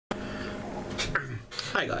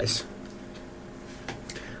Hi guys,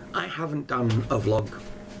 I haven't done a vlog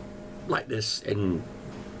like this in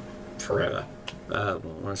forever. Well,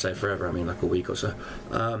 when I say forever, I mean like a week or so.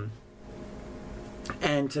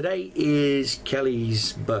 And today is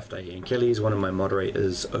Kelly's birthday, and Kelly is one of my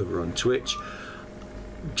moderators over on Twitch.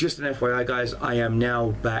 Just an FYI guys, I am now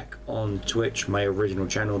back on Twitch, my original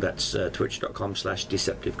channel. That's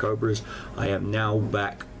twitch.com/deceptivecobras. I am now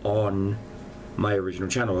back on my original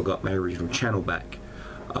channel. I got my original channel back.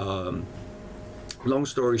 Long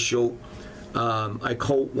story short, I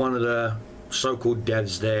caught one of the so-called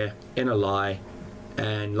devs there in a lie,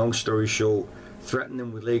 and long story short, threatened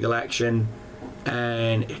them with legal action.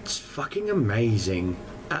 And it's fucking amazing,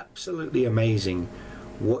 absolutely amazing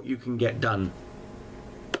what you can get done.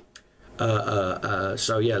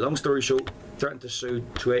 So yeah, long story short, threatened to sue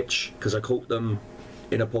Twitch because I caught them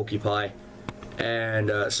in a porcupine. And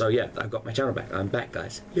so yeah, I've got my channel back. I'm back,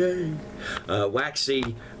 guys. Yay!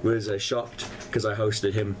 Waxy was shocked because I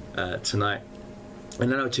hosted him tonight.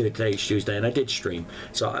 And I know today's Tuesday, and I did stream.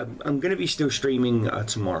 So I'm going to be still streaming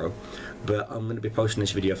tomorrow, but I'm going to be posting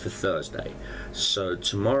this video for Thursday. So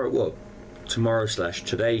tomorrow, well,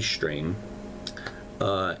 tomorrow/today's stream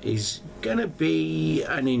is going to be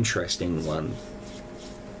an interesting one.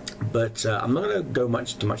 But I'm not going to go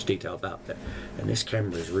too much detail about that. And this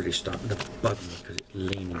camera is really starting to bug me because it's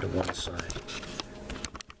leaning to one side.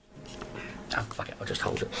 Oh, fuck it, I'll just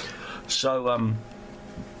hold it. So,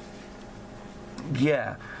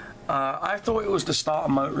 yeah. I thought it was the starter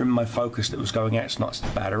motor in my Focus that was going out. It's not, it's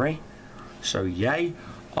the battery. So, yay.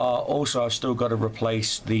 Also, I've still got to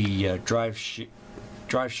replace the drive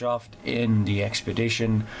shaft in the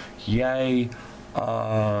Expedition. Yay.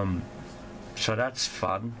 So that's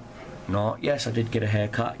fun. Yes, I did get a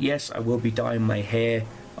haircut. Yes, I will be dyeing my hair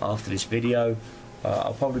after this video.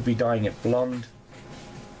 I'll probably be dyeing it blonde.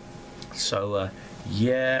 So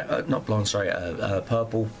yeah, not blonde, sorry,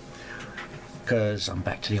 purple. Because I'm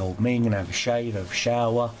back to the old me. I'm gonna have a shave, have a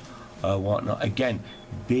shower, whatnot. Again,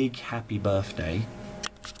 big happy birthday.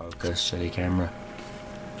 Focus, silly camera.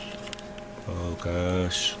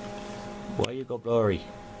 Focus. Why you got blurry?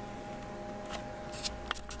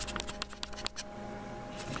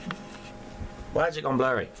 Why has it gone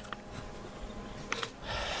blurry?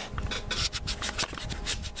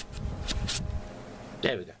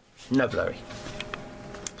 There we go. No blurry.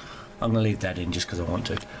 I'm gonna leave that in just because I want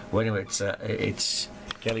to. Well, anyway, it's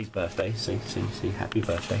Kelly's birthday. See, happy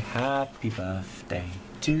birthday. Happy birthday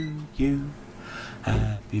to you.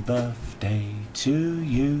 Happy birthday to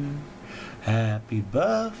you. Happy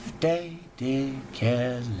birthday, dear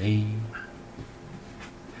Kelly.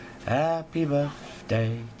 Happy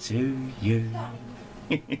birthday to you.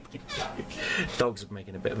 Dogs are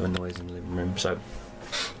making a bit of a noise in the living room. So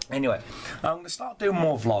anyway, I'm going to start doing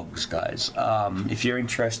more vlogs, guys. If you're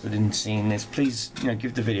interested in seeing this, please,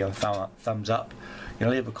 give the video a thumbs up.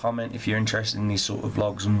 Leave a comment if you're interested in these sort of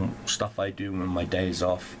vlogs and stuff I do when my day is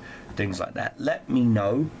off, things like that. Let me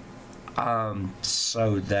know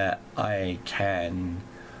so that I can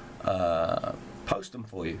post them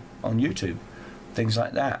for you on YouTube, things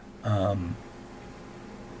like that.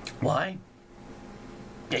 Why?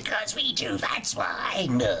 Because we do, that's why.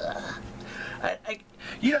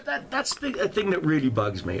 That's the thing that really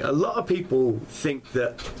bugs me. A lot of people think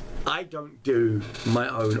that I don't do my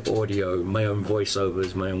own audio, my own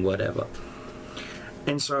voiceovers, my own whatever.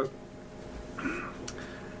 And so,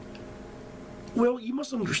 well, you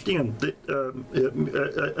must understand that,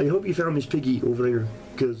 I hope you found Miss Piggy over there,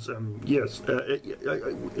 because, yes,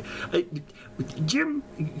 Jim,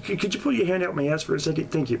 could you pull your hand out my ass for a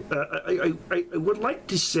second? Thank you. I would like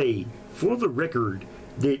to say, for the record,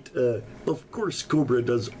 that, of course, Cobra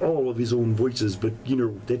does all of his own voices, but,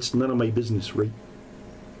 that's none of my business, right?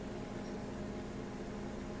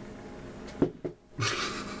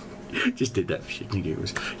 Just did that for shit and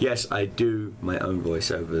giggles. Yes, I do my own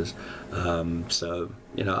voiceovers. So,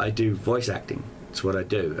 I do voice acting. That's what I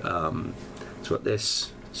do. That's what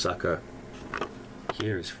this sucker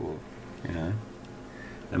here is for, And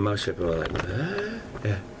most people are like,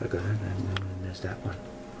 yeah, I got that, and there's that one.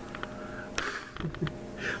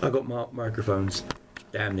 I got microphones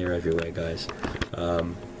damn near everywhere, guys.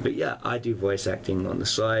 But yeah, I do voice acting on the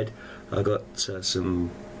side. I got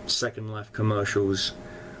some Second Life commercials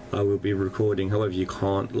I will be recording. However, you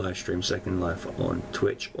can't live stream Second Life on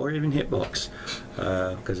Twitch or even Hitbox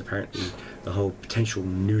because apparently the whole potential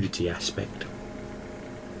nudity aspect.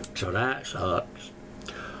 So that sucks.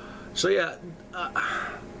 So yeah,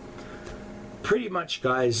 pretty much,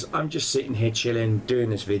 guys, I'm just sitting here chilling, doing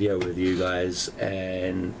this video with you guys,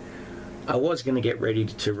 and I was going to get ready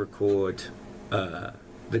to record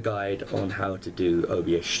the guide on how to do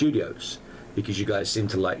OBS Studios, because you guys seem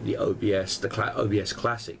to like the OBS, OBS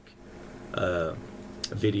Classic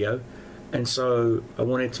video, and so I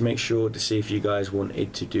wanted to make sure to see if you guys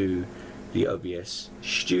wanted to do the OBS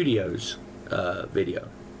Studios video,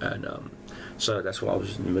 and so that's what I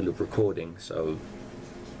was in the middle of recording. So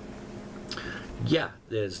yeah,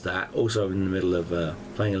 there's that. Also in the middle of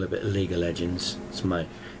playing a little bit of League of Legends. It's my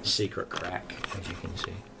secret crack, as you can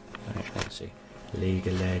see. Let's see, League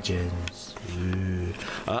of Legends.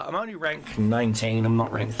 I'm only rank 19. I'm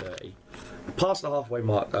not rank 30. Past the halfway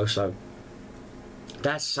mark though, so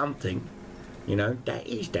that's something. You know,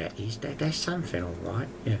 that's something, all right.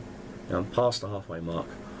 Yeah, I'm past the halfway mark,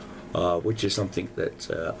 which is something that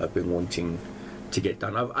I've been wanting to get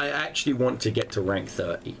done. I actually want to get to rank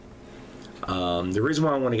 30. The reason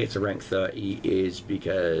why I want to get to rank 30 is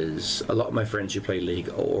because a lot of my friends who play League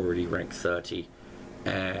are already rank 30,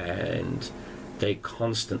 and they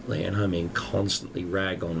constantly, and I mean constantly,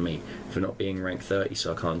 rag on me for not being rank 30,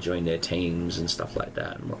 so I can't join their teams and stuff like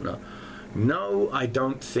that and whatnot. No, I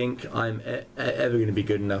don't think I'm ever going to be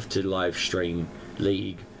good enough to live stream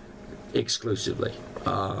League exclusively.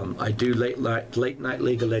 I do late night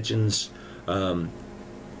League of Legends on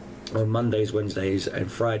Mondays, Wednesdays and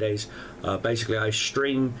Fridays. Basically I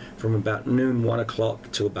stream from about noon, 1 o'clock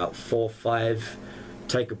to about 4, 5,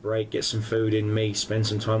 take a break, get some food in me, spend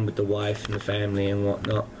some time with the wife and the family and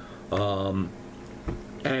whatnot,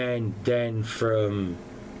 and then from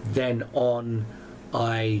then on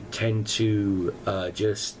I tend to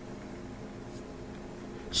just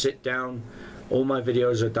sit down. All my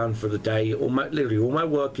videos are done for the day. Literally all my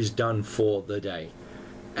work is done for the day,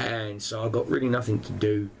 and so I've got really nothing to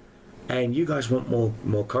do. And you guys want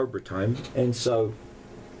more Cobra time, and so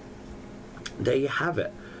there you have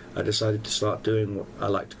it. I decided to start doing what I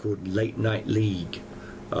like to call late night League.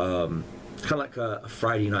 Kind of like a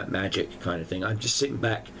Friday Night Magic kind of thing. I'm just sitting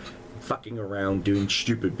back, fucking around, doing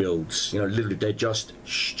stupid builds. You know, literally they're just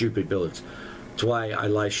stupid builds. That's why I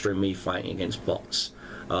live stream me fighting against bots.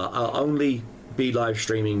 I'll only be live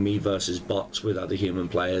streaming me versus bots with other human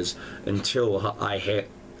players until I hit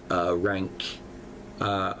rank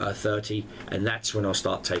 30, and that's when I'll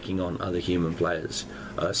start taking on other human players,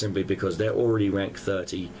 simply because they're already rank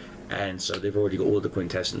 30, and so they've already got all the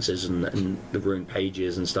quintessences and the rune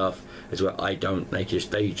pages and stuff, as well. I don't. They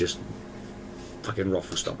just fucking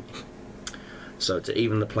ruffle stomp me. So to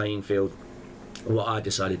even the playing field, what I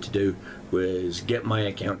decided to do was get my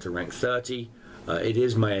account to rank 30. It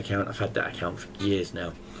is my account. I've had that account for years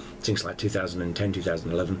now, since like 2010,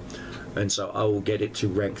 2011. And so I will get it to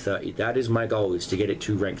rank 30. That is my goal, is to get it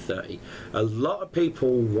to rank 30. A lot of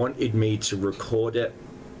people wanted me to record it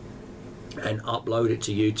and upload it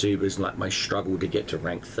to YouTube as like my struggle to get to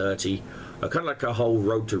rank 30. Kind of like a whole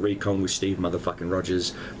Road to Recon with Steve motherfucking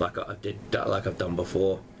Rogers, like I've done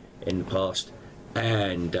before in the past.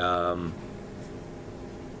 And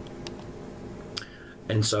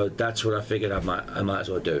so that's what I figured I might as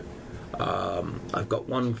well do. I've got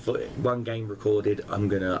one game recorded. I'm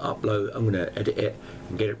gonna upload, I'm gonna edit it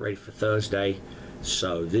and get it ready for Thursday.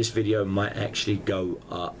 So this video might actually go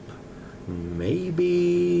up maybe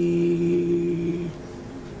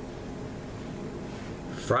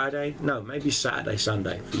Friday, no, maybe Saturday,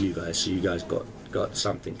 Sunday for you guys, so you guys got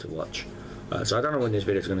something to watch. So I don't know when this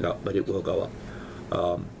video is gonna go up, but it will go up.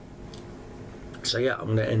 So yeah, I'm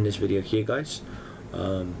gonna end this video here, guys.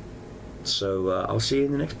 So I'll see you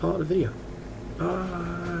in the next part of the video.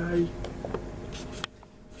 Bye.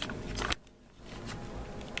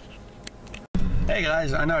 Hey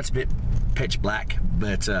guys, I know it's a bit pitch black,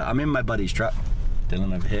 but I'm in my buddy's truck,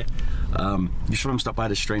 Dylan over here. Just want to stop by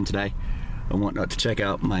the stream today and whatnot to check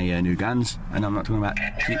out my new guns. And I'm not talking about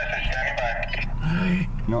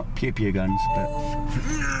not pew guns, but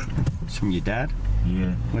it's from your dad.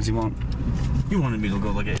 Yeah. What does he want? He wanted me to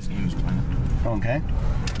go look at his games plan. Okay.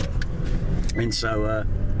 And so,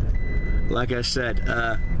 like I said,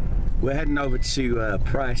 we're heading over to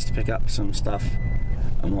Price to pick up some stuff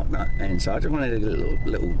and whatnot. And so I just wanted a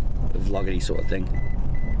little vloggedy sort of thing.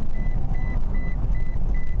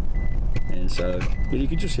 And so, yeah, you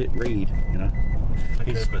could just hit read, you know. I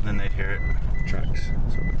could, but then they'd hear it. Trucks,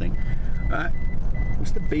 sort of thing. Alright.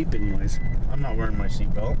 What's the beeping noise? I'm not wearing my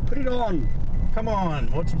seatbelt. Put it on. Come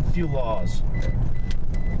on. What's the few laws?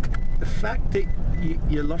 The fact that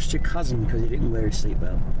you lost your cousin because he didn't wear his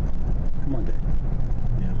seatbelt. Come on, dude.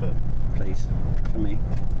 Yeah, but... Please. For me.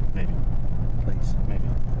 Maybe. Please. Maybe.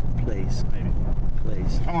 Please. Maybe.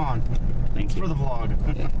 Please. Come on. Thank you. For the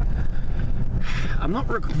vlog. Yeah. I'm not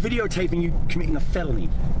videotaping you committing a felony.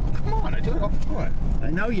 Come on, I do it all the time.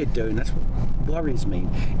 I know you do, and that's what worries me.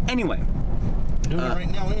 Anyway, doing it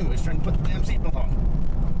right now anyways, trying to put the damn seatbelt on.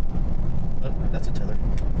 Oh, that's a tether.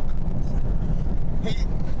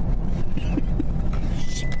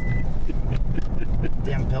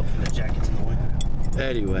 Damn belt from the jacket's in the way.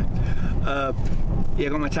 Anyway, yeah, I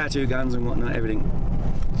got my tattoo guns and whatnot, everything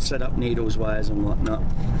set up needles wise and whatnot.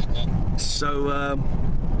 So,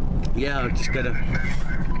 yeah, I'm just gonna.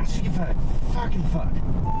 Fucking fuck.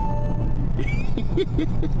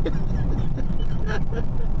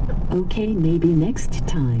 Okay, maybe next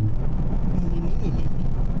time.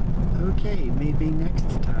 Okay, maybe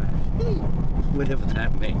next time. Whatever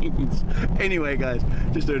that means. Anyway, guys,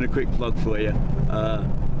 just doing a quick vlog for you.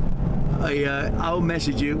 I'll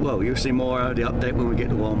message you. Well, you'll see more of the update when we get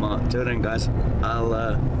to Walmart. Till then, guys,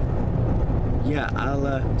 I'll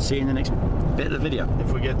see you in the next bit of the video.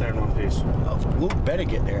 If we get there in one piece. Oh, we'll better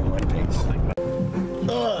get there in one piece. I'll think about it.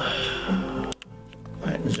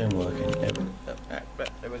 Right, Zoom working.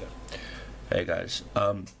 There we go. Hey guys,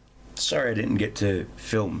 sorry I didn't get to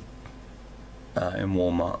film in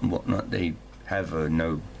Walmart and whatnot. They have a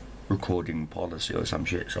no recording policy or some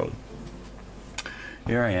shit, so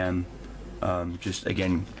here I am, just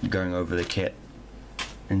again going over the kit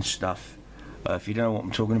and stuff. If you don't know what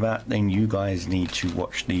I'm talking about, then you guys need to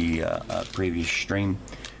watch the previous stream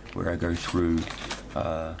where I go through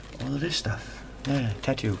all of this stuff. Yeah,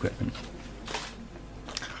 tattoo equipment.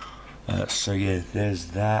 So yeah, there's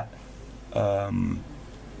that.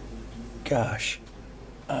 Gosh,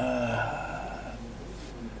 had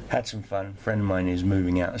some fun. A friend of mine is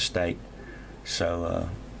moving out of state, so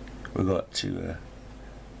we got to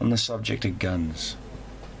on the subject of guns,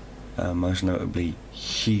 most notably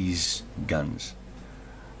his guns,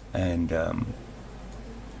 and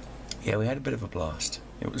yeah, we had a bit of a blast.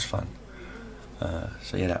 It was fun.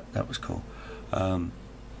 So yeah, that was cool.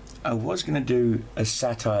 I was gonna do a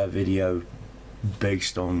satire video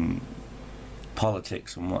based on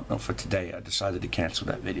politics and whatnot for today. I decided to cancel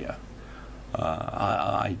that video.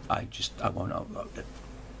 I won't upload it.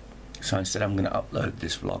 So instead I'm gonna upload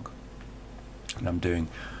this vlog. And I'm doing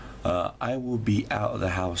I will be out of the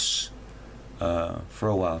house for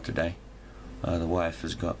a while today. The wife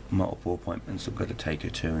has got multiple appointments I've got to take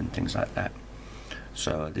her to and things like that.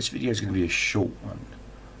 So this video is going to be a short one.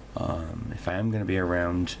 If I am going to be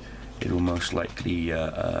around, it will most likely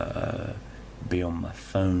be on my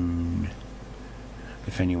phone,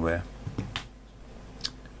 if anywhere.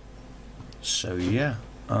 So yeah,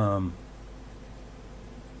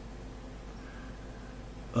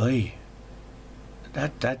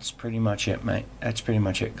 that's pretty much it, mate. That's pretty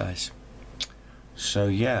much it, guys. So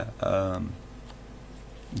yeah,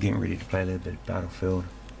 getting ready to play a little bit of Battlefield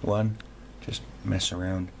 1, just mess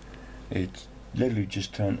around. It's literally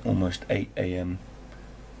just turned almost 8 AM,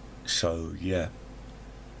 so yeah,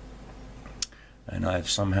 and I've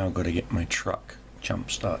somehow got to get my truck jump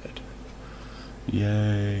started.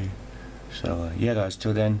 Yay. So yeah guys,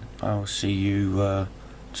 till then I'll see you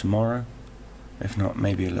tomorrow, if not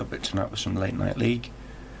maybe a little bit tonight with some late night league.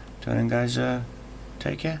 Till then guys,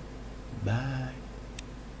 take care, bye.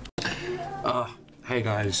 Hey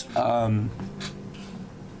guys,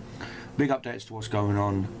 big updates to what's going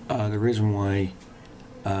on. The reason why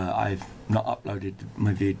I've not uploaded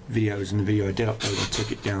my videos, and the video I did upload I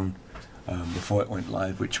took it down before it went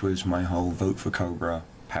live, which was my whole vote for Cobra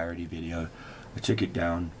parody video. I took it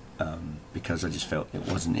down because I just felt it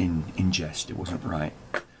wasn't in jest, it wasn't right.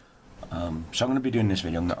 So I'm going to be doing this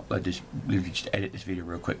video. I'm going to upload this, literally just edit this video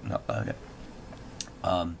real quick and upload it.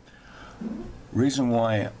 Reason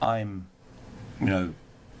why I'm, you know,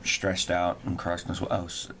 stressed out and Christ knows what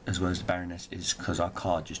else, as well as the Baroness, is because our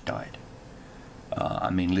car just died. I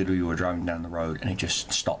mean, literally we were driving down the road and it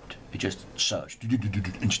just stopped. It just surged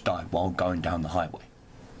and just died while going down the highway.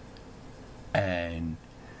 And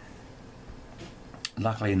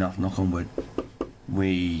luckily enough, knock on wood,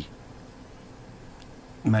 we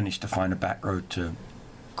managed to find a back road to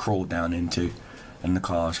crawl down into, and the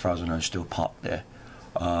car, as far as I know, is still parked there.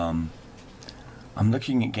 I'm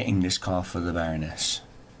looking at getting this car for the Baroness.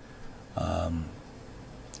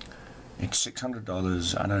 It's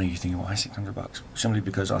 $600. I know you're thinking, why $600? Simply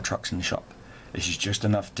because our truck's in the shop. This is just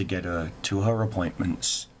enough to get her to her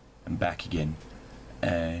appointments and back again.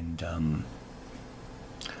 And I'm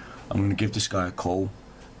going to give this guy a call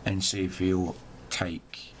and see if he'll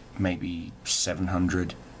take maybe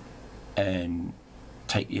 $700 and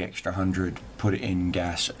take the extra $100, put it in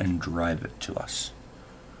gas and drive it to us.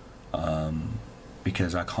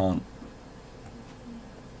 Because I can't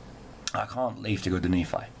leave to go to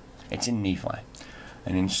Nephi. It's in Nephi.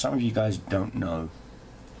 And then some of you guys don't know,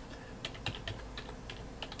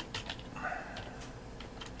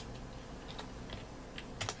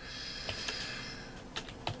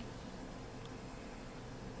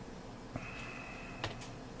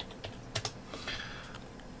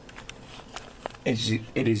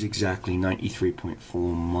 It is exactly 93.4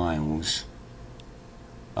 miles.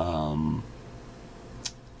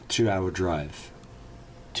 2-hour drive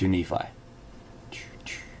to Nephi.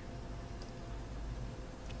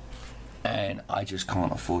 And I just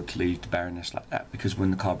can't afford to leave the Baroness like that, because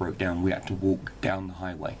when the car broke down, we had to walk down the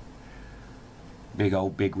highway.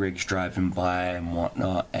 Big rigs driving by and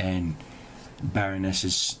whatnot, and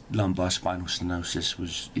Baroness's lumbar spinal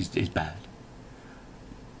stenosis is bad.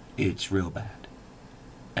 It's real bad.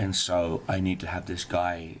 And so I need to have this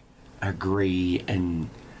guy agree and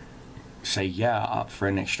say, yeah, up for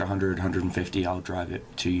an extra 100, 150, I'll drive it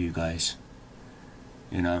to you guys.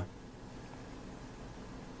 You know?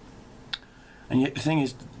 And yet the thing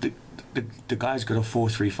is, the guy's got a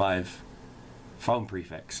 435 phone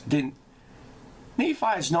prefix. Nephi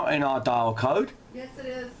is not in our dial code. Yes, it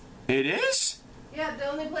is. It is? Yeah, the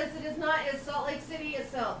only place it is not is Salt Lake City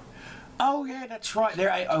itself. Oh yeah, that's right.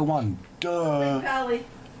 They're 801. Duh. Big Valley.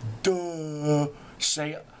 Duh.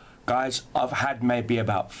 Say, guys, I've had maybe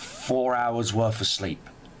about 4 hours worth of sleep.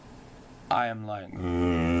 I am like,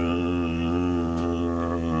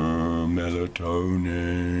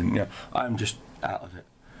 melatonin. Yeah, I'm just out of it.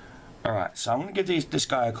 Alright, so I'm going to give this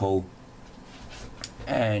guy a call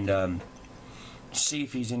and see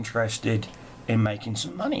if he's interested in making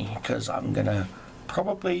some money, because I'm going to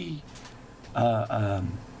probably call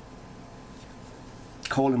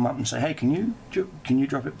him up and say, hey, can you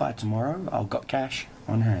drop it by tomorrow? I've got cash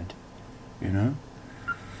on hand, you know?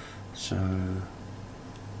 So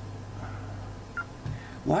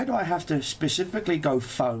why do I have to specifically go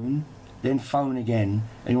phone, then phone again,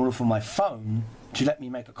 in order for my phone to let me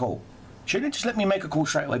make a call? Shouldn't it just let me make a call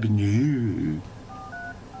straight away? But no.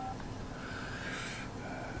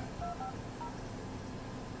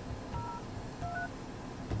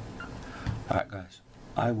 Alright guys,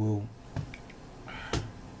 I will...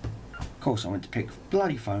 Of course I went to pick the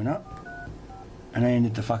bloody phone up, and I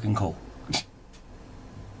ended the fucking call.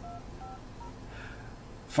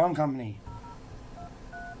 Phone company,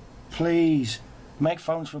 please make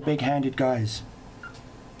phones for big-handed guys.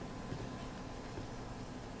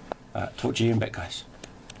 Talk to you in a bit, guys.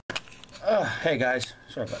 Hey guys,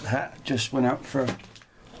 sorry about that. Just went out for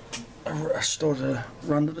a store to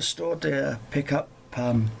run to the store to pick up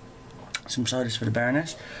some sodas for the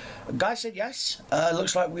Baroness. The guy said yes.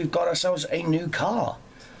 Looks like we've got ourselves a new car.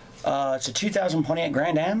 It's a 2000 Pontiac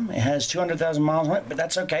Grand Am. It has 200,000 miles on it, but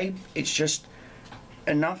that's okay. It's just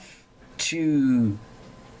enough to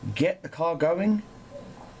get the car going,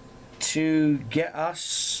 to get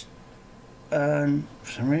us, for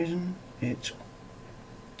some reason it's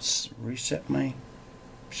reset my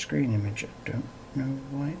screen image. I don't know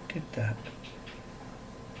why it did that.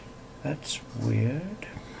 That's weird.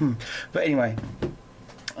 But anyway,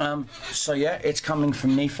 so yeah, it's coming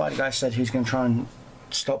from Nephi. The guy said he's going to try and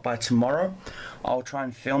stop by tomorrow. I'll try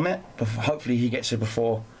and film it, hopefully he gets it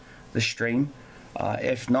before the stream.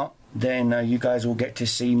 If not, then you guys will get to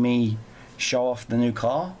see me show off the new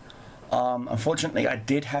car. Unfortunately, I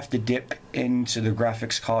did have to dip into the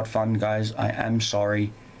graphics card fund, guys. I am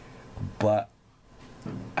sorry, but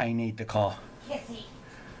I need the car. Kissy.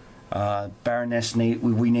 Baroness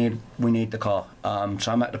we need the car.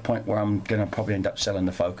 So I'm at the point where I'm gonna probably end up selling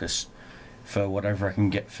the Focus for whatever I can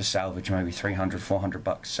get for salvage, maybe 300, 400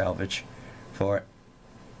 bucks salvage for it,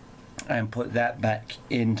 and put that back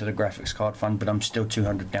into the graphics card fund. But I'm still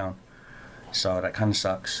 200 down, so that kind of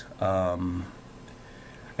sucks.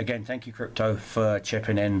 Again, thank you, Crypto, for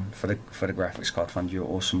chipping in for the graphics card fund. You're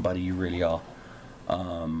awesome, buddy. You really are.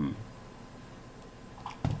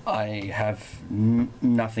 I have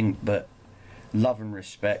nothing but love and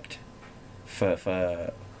respect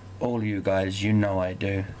for all of you guys. You know I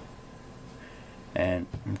do. And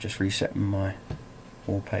I'm just resetting my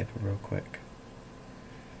wallpaper real quick,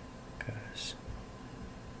 because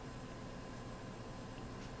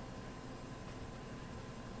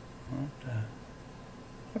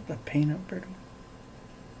what the peanut brittle?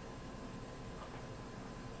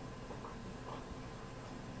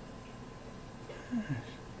 Yes.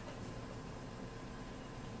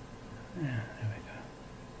 Yeah, there we go.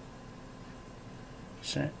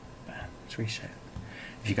 Set. Bam. Let's reset.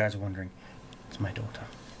 If you guys are wondering, it's my daughter.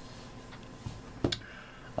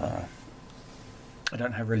 I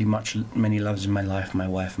don't have really many loves in my life. My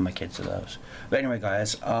wife and my kids are those. But anyway,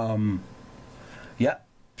 guys, yeah.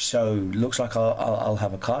 So looks like I'll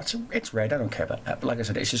have a car. It's red. I don't care about that. But like I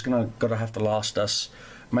said, it's just gotta have to last us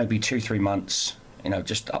maybe 2-3 months. You know,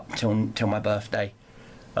 just up till my birthday.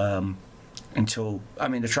 Until, I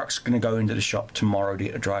mean, the truck's going to go into the shop tomorrow to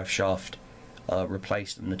get the drive shaft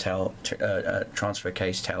replaced and the transfer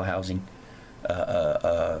case tail housing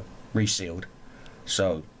resealed.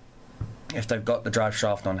 So if they've got the drive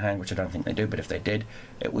shaft on hand, which I don't think they do, but if they did,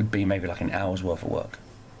 it would be maybe like an hour's worth of work.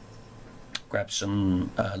 Grab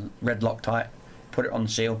some red Loctite, put it on the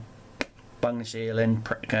seal, bung the seal in,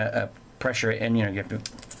 pressure it in. You know, you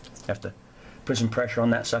have to put some pressure on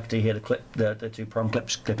that sucker to hear the clip, the two prong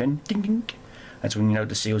clips clip in. Ding ding. That's when you know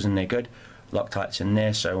the seal's in there good. Loctite's in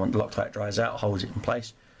there, so when the Loctite dries out, holds it in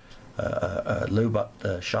place. Lube up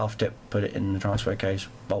the shaft tip, put it in the transfer case,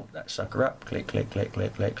 bolt that sucker up, click, click, click,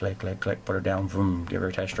 click, click, click, click, click, put it down, vroom, give her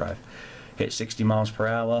a test drive. Hit 60 miles per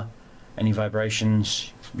hour. Any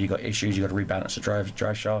vibrations, you got issues, you got to rebalance the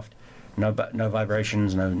drive shaft. No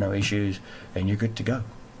vibrations, no issues, and you're good to go.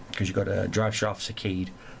 Because you got a drive shafts are keyed.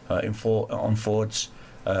 On Fords,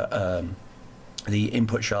 the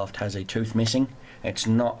input shaft has a tooth missing. It's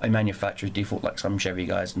not a manufacturer's default like some Chevy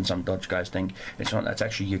guys and some Dodge guys think. It's not. That's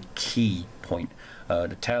actually your key point.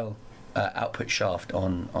 The tail output shaft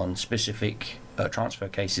on specific transfer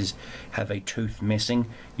cases have a tooth missing.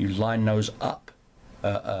 You line those up,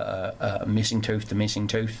 missing tooth to missing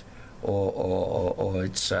tooth, or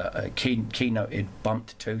it's a keynoted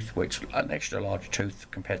bumped tooth, which is an extra large tooth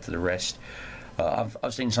compared to the rest.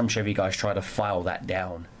 I've seen some Chevy guys try to file that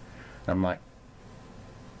down. And I'm like,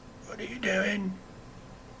 what are you doing?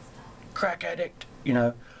 Crack addict, you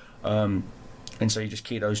know. And so you just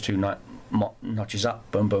key those two notches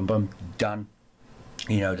up, boom, boom, boom, done.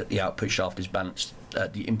 You know that the output shaft is balanced,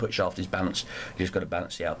 the input shaft is balanced. You just got to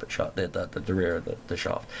balance the output shaft, the rear of the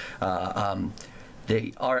shaft.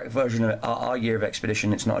 The RX version of our year of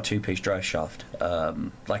Expedition, it's not a two-piece drive shaft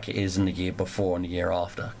like it is in the year before and the year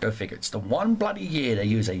after. Go figure. It's the one bloody year they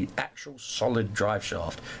use a actual solid drive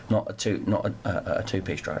shaft, not a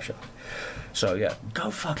two-piece drive shaft. So yeah,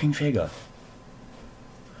 go fucking figure.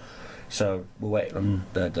 So we'll wait on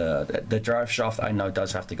the drive shaft. I know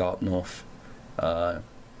does have to go up north for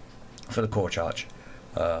the core charge.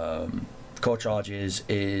 Core charge is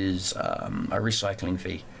a recycling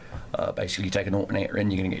fee. Basically, you take an alternator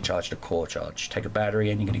in, you're going to get charged a core charge. Take a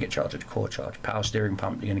battery in, you're going to get charged a core charge. Power steering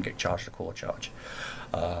pump, you're going to get charged a core charge.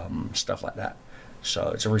 Stuff like that.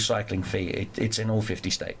 So it's a recycling fee. It's in all 50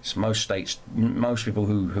 states. Most people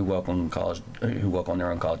who work on cars, who work on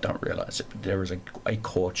their own car, don't realise it. But there is a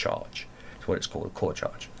core charge. It's what it's called, a core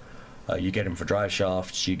charge. You get them for drive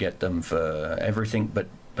shafts. You get them for everything, but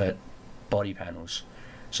body panels.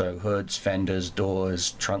 So hoods, fenders,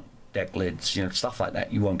 doors, trunk, deck lids, you know, stuff like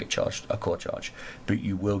that. You won't get charged a core charge, but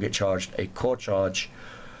you will get charged a core charge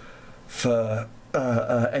for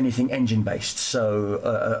anything engine based, so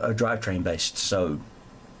a drivetrain based, so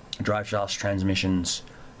drive shafts, transmissions,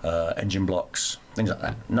 engine blocks, things like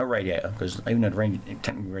that. No radiator, because even though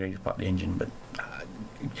technically radiator is part of the engine, but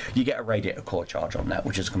you get a radiator core charge on that,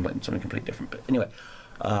 which is something completely different. But anyway,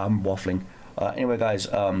 I'm waffling. Anyway, guys,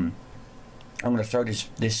 I'm going to throw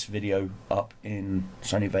this video up in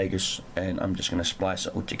sunny Vegas, and I'm just going to splice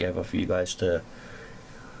it all together for you guys to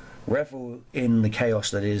revel in the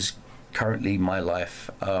chaos that is currently my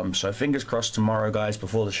life. So fingers crossed tomorrow, guys,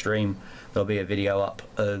 before the stream, there'll be a video up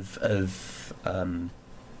of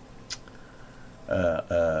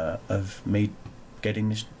me getting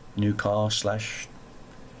this new car slash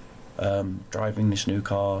driving this new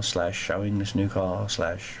car slash showing this new car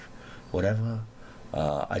slash whatever.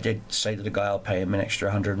 I did say to the guy I'll pay him an extra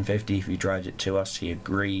 150 if he drives it to us. He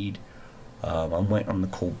agreed. I'm waiting on the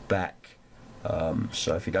call back.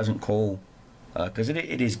 So if he doesn't call, because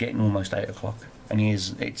it is getting almost 8 o'clock, and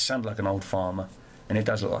it sounds like an old farmer, and it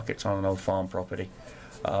does look like it's on an old farm property.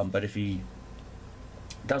 But if he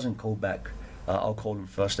doesn't call back, I'll call him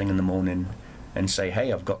first thing in the morning and say,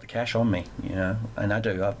 hey, I've got the cash on me, you know, and I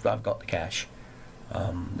do. I've got the cash.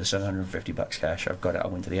 The $750 cash, I've got it. I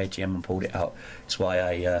went to the ATM and pulled it out. That's why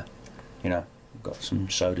I, you know, got some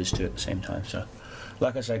sodas too at the same time. So,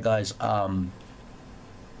 like I said, guys, yeah,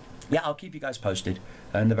 I'll keep you guys posted.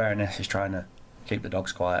 And the Baroness is trying to keep the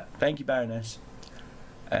dogs quiet. Thank you, Baroness.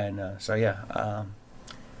 And so yeah,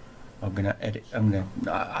 I'm gonna edit.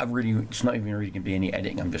 It's not even really gonna be any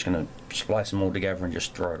editing. I'm just gonna splice them all together and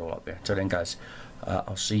just throw it all up there. So then, guys,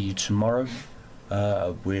 I'll see you tomorrow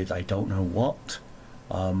with I don't know what.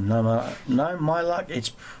 No, my luck,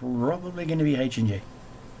 it's probably going to be H&G.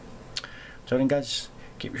 So then, guys,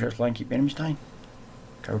 keep your shirts lined, keep your enemies dying.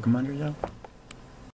 Cobra Commander is out.